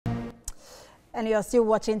And you're still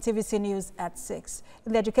watching TVC News at 6.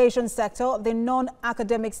 In the education sector, the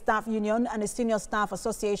Non-Academic Staff Union and the Senior Staff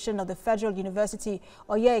Association of the Federal University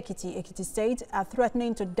Oye-Ekiti, Ekiti State are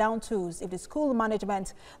threatening to down tools if the school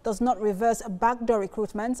management does not reverse backdoor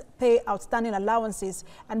recruitment, pay outstanding allowances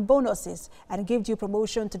and bonuses, and give due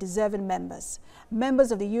promotion to deserving members.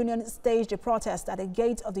 Members of the union staged a protest at the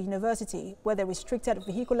gate of the university where they restricted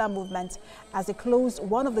vehicular movement as they closed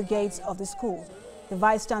one of the gates of the school. The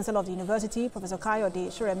Vice-Chancellor of the University, Professor Kayode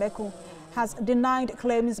Shoremeku, has denied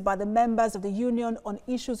claims by the members of the union on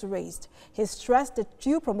issues raised. He stressed that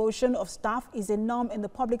due promotion of staff is a norm in the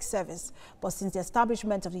public service, but since the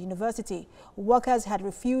establishment of the university, workers had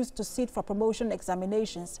refused to sit for promotion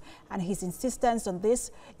examinations, and his insistence on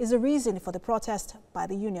this is a reason for the protest by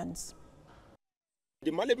the unions.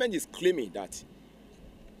 The management is claiming that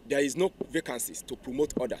there is no vacancies to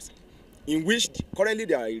promote others, in which currently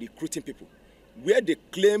they are recruiting people. Where they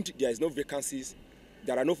claimed there are no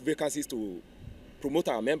vacancies to promote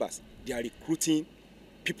our members, they are recruiting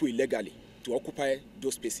people illegally to occupy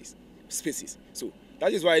those spaces. So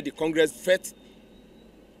that is why the Congress felt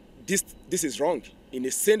this is wrong in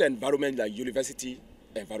a sane environment like university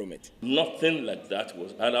environment. Nothing like that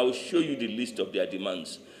was, and I will show you the list of their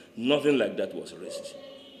demands. Nothing like that was raised.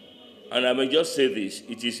 And I may just say this,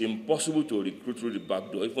 it is impossible to recruit through the back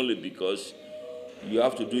door, if only because you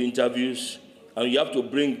have to do interviews, and you have to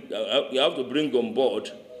bring on board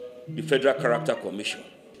the Federal Character Commission.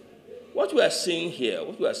 What we are seeing here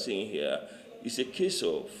is a case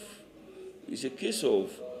of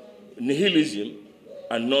nihilism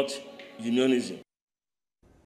and not unionism.